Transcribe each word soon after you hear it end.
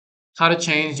How to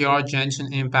change your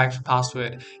Genshin Impact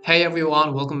password. Hey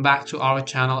everyone, welcome back to our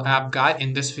channel app guide.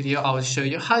 In this video, I will show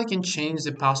you how you can change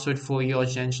the password for your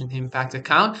Genshin Impact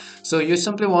account. So you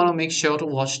simply want to make sure to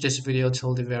watch this video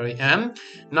till the very end.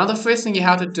 Now the first thing you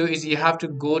have to do is you have to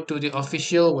go to the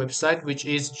official website, which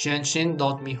is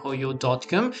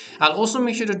genshin.mihoyo.com. I'll also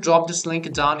make sure to drop this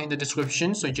link down in the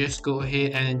description, so just go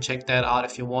ahead and check that out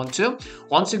if you want to.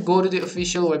 Once you go to the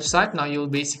official website, now you'll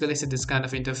basically see this kind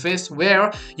of interface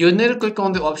where you need to click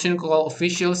on the option called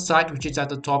official site, which is at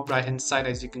the top right hand side,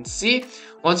 as you can see.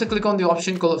 Once you click on the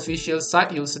option called official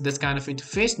site, you'll see this kind of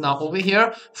interface. Now over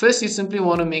here, first you simply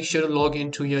want to make sure to log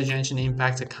into your Genshin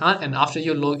Impact account, and after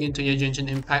you log into your Genshin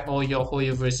Impact or your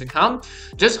Hoyoverse account,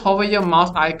 just hover your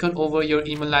mouse icon over your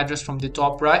email address from the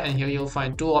top right, and here you'll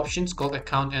find two options called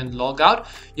account and logout.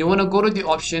 You want to go to the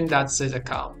option that says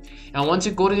account, and once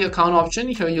you go to the account option,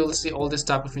 here you'll see all this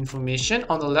type of information.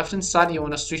 On the left hand side, you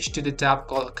want to switch to the tab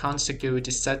called account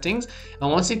security settings,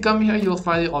 and once you come here, you'll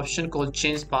find the option called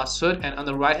change password, and on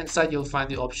the right hand side you'll find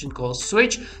the option called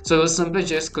switch. So you'll simply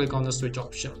just click on the switch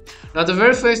option. Now the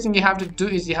very first thing you have to do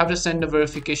is you have to send a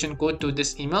verification code to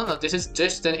this email. Now this is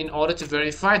just then in order to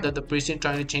verify that the person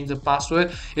trying to change the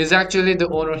password is actually the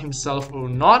owner himself or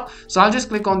not. So I'll just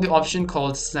click on the option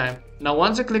called send. Now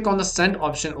once you click on the send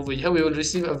option over here, we will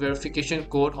receive a verification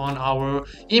code on our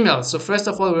email. So first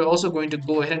of all, we're also going to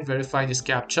go ahead and verify this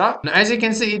captcha. Now as you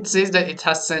can see, it says that it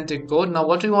has sent a code. Now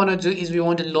what we want to do is we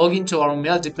want to log into our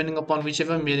mail depending upon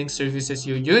whichever mailing services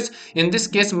you use. In this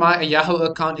case, my Yahoo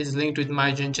account is linked with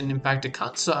my Genshin Impact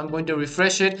account, so I'm going to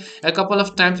refresh it a couple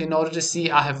of times in order to see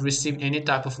I have received any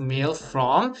type of mail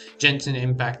from Genshin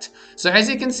Impact. So as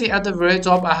you can see at the very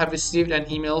top, I have received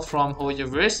an email from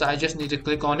Hoyoverse. So I just need to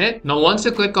click on it. Now once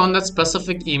you click on that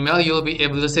specific email, you'll be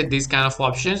able to see these kind of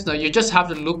options. Now you just have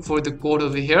to look for the code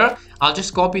over here. I'll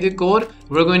just copy the code.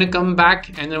 We're going to come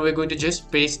back and then we're going to just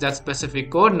paste that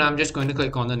specific code, and I'm just going to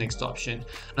click on the next option.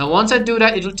 Now once I do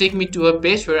that, it will take me to a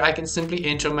page where I can simply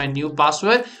enter my new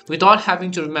password without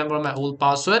having to remember my old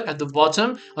password. At the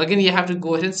bottom again, you have to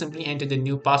go ahead and simply enter the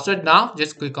new password. Now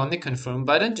just click on the confirm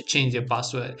button to change your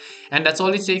password, and that's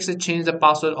all it takes to change the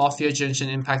password of your Genshin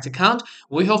Impact account.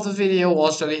 We hope the video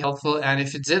was really helpful, and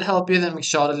if it did help you, then make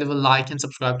sure to leave a like and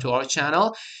subscribe to our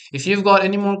channel. If you've got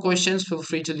any more questions, feel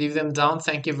free to leave them down.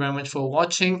 Thank you very much for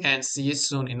watching, and see you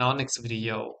soon in our next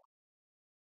video.